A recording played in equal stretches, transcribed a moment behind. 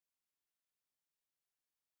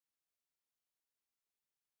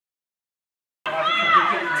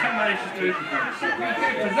through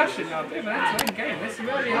possession now. A bit of an end-to-end game. This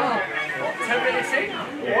really are. 10 minutes in. Go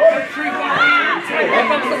through by the 10. Here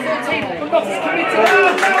comes the 14. The box is coming to the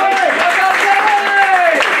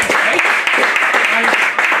and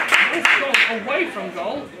this goal away from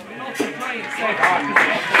goal. Not to play it safe.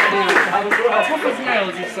 Tough as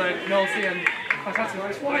nails, you say, Nolte, and I've had to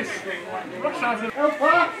go twice. Rush out of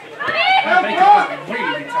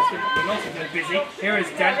really tested, but Nolte's been busy. Here is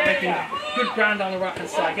Dent making good ground down the right hand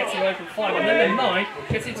side, gets it away from 5, and then the 9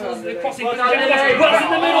 gets it towards the crossing position. Puts in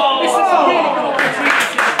the middle. This is a really good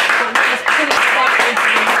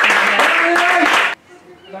opportunity.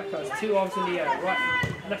 That goes 2 arms in the air, right?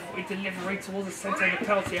 Left foot delivery towards the centre of the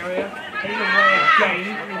penalty area. Heading away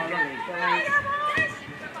again.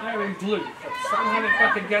 They're in blue. Sutton have it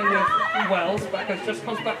back again with Wells. Backers just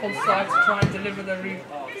comes back on side to try and deliver the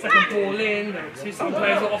second ball in. The 2 Sutton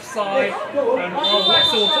players are offside. And while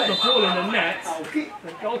Wexel put the ball in the net,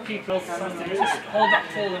 the goalkeeper of Sutton just hold that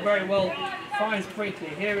ball very well. Finds Brinkley.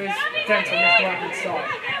 Here is Dent on this right hand side.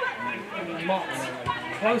 And marks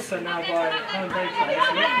closer now by Herne Baker. So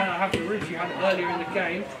not going to have the route you had earlier in the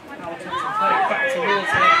game. Now attempts to play it back towards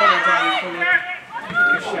the apologising for the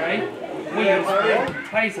ricochet. Williams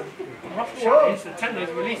plays a rough challenge. The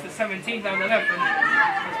Tender's released the 17 down the left. And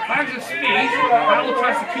there's bags of speed. Howell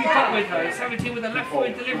tries to keep up with her. 17 with a left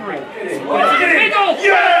footed delivery. Into the middle!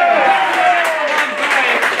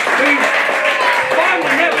 Found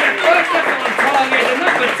the net with the first effort on target. The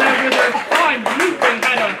number 10 with a fine looping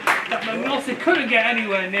header that Nolte couldn't get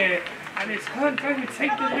anywhere near. And it's Herne going to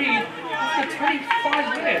take the lead after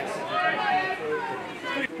 25 minutes.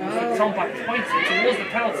 It's on by pointing towards the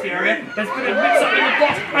penalty area. There's been a mix-up in the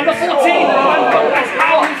box, and the 14! And that's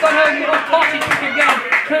Howell who's done her little party trick again,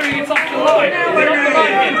 clearing it off the line. Then up the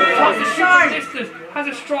right in, tries to shoot the distance, has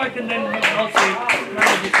a strike, and then Nolte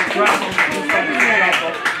manages to grab on the full side of the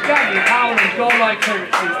ground. Gabby, Howell and goal-line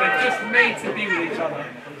clearances, they're just made to be with each other.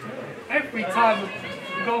 Every time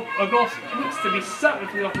a goal looks to be certain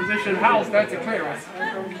for the opposition, Howell's there to clear us. The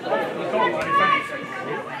goal line, if anything.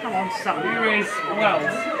 Come on, son. Here is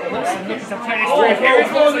Wells. Watson looking to play this through. Here is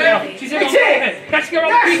Watson now. She's in on the head. Catching her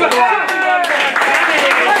on the keeper.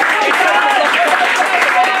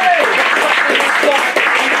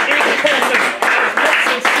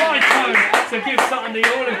 Watson slides home to give Sutton the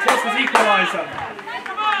all-important equaliser.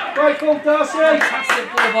 Great ball, Darcy. Fantastic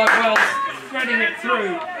ball by Wells, threading it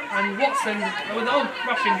through. And Watson, with the old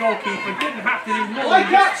Russian goalkeeper, didn't have to do more than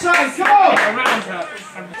just around her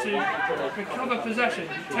and to recover possession.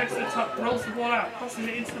 Takes the tuck, rolls the ball out, crosses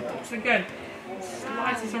it into the box again.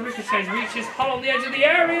 Slides into ricochets, reaches Hull on the edge of the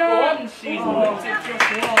area, and she's knocked it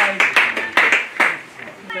just wide.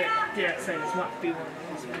 Yeah, so this might be one of the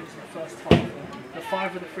last moves in the first half. The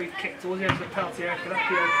 5 with the free kick towards the edge of the penalty area.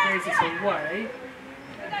 Kalapio clears this away.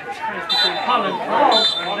 Challenge between Hull and Hull,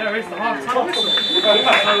 and there is the half-time whistle. So,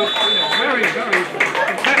 very, very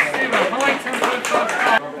competitive and high-tempo first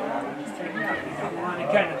half. Down the line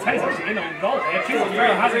again, and Tay's actually in on goal here. Kizzy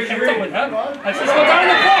hasn't kept up with her, and she's gone down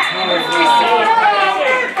the box.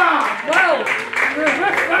 Well,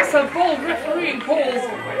 that's a bold refereeing call.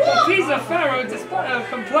 But Pisa Farrow, despite her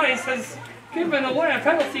complaints, has given away a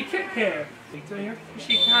penalty kick here. Doing everything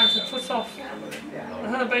she can to put off the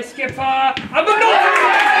Herne skipper, and the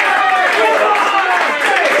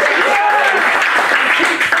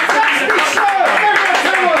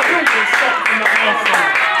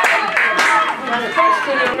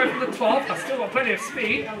from the 12, I've still got plenty of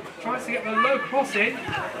speed, tries to get the low cross in,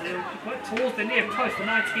 went towards the near post, the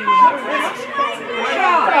 19 with no risk,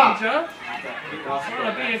 danger. Trying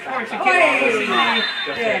to be encouraged to keep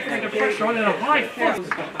pushing the pressure on, and a high foot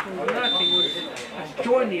has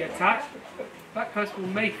joined the attack. That post will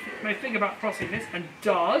may think about crossing this, and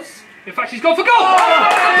does. In fact, she's gone for goal! Oh!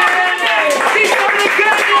 She's done it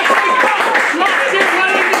again! Lots of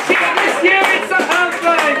well in the team this year, it's a Herne.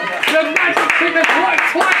 The Magic King has worked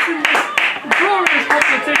twice in this glorious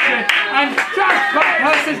competition, and Jazz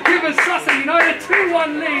Blackhurst has given Sutton United a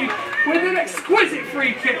 2-1 lead with an exquisite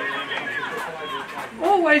free kick.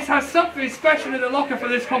 Always has something special in the locker for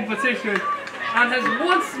this competition, and has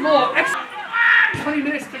once more 20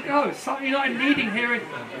 minutes to go. Sutton United leading here in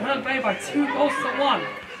Herne Bay by 2-1.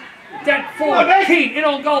 Dead forward, Keane in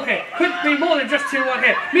on goal here. Could be more than just 2-1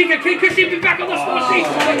 here. Mika Keane, could she be back on the score sheet?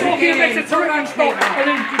 And Torquay makes a terrific stop, and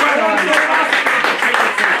then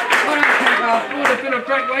it would have been a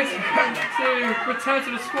great way to return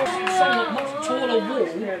to the score. Somewhat much taller wall.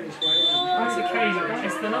 This occasion,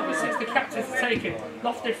 it's the number 6, the captain, to take it.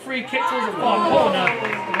 Lofted free kick towards the far corner.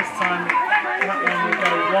 And this time, that one will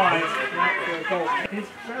go wide for a goal. It is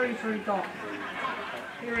very, very dark.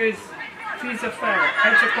 Here is She's a fair.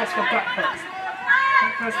 Heads across for Blackhurst.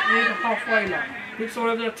 Blackhurst near the halfway line. Looks all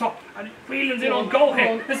over the top. And Whelan's in on goal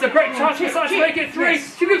here. There's a great chance for Sutton to make it 3.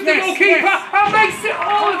 She moves the goalkeeper and makes it.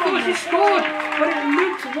 Oh, I thought she scored. But it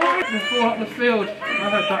looked wide. The ball up the field. I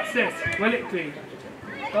heard that's it. Will it be?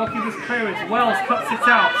 Goalkeeper's clearance. Wells cuts it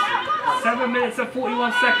out. 7 minutes and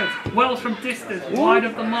 41 seconds. Wells from distance. Wide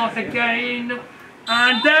of the mark again.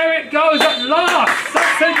 And there it goes at last.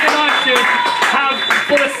 Sutton United have,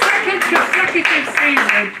 for the second consecutive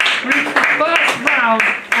season, reached the first round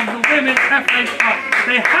of the Women's FA Cup.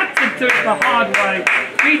 They had to do it the hard way,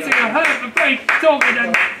 beating a very dogged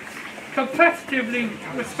and competitively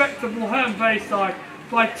respectable Herne Bayside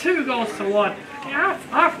by 2-1. I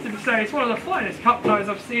have to say, it's one of the finest cup ties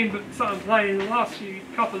I've seen Sutton play in the last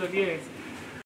couple of years.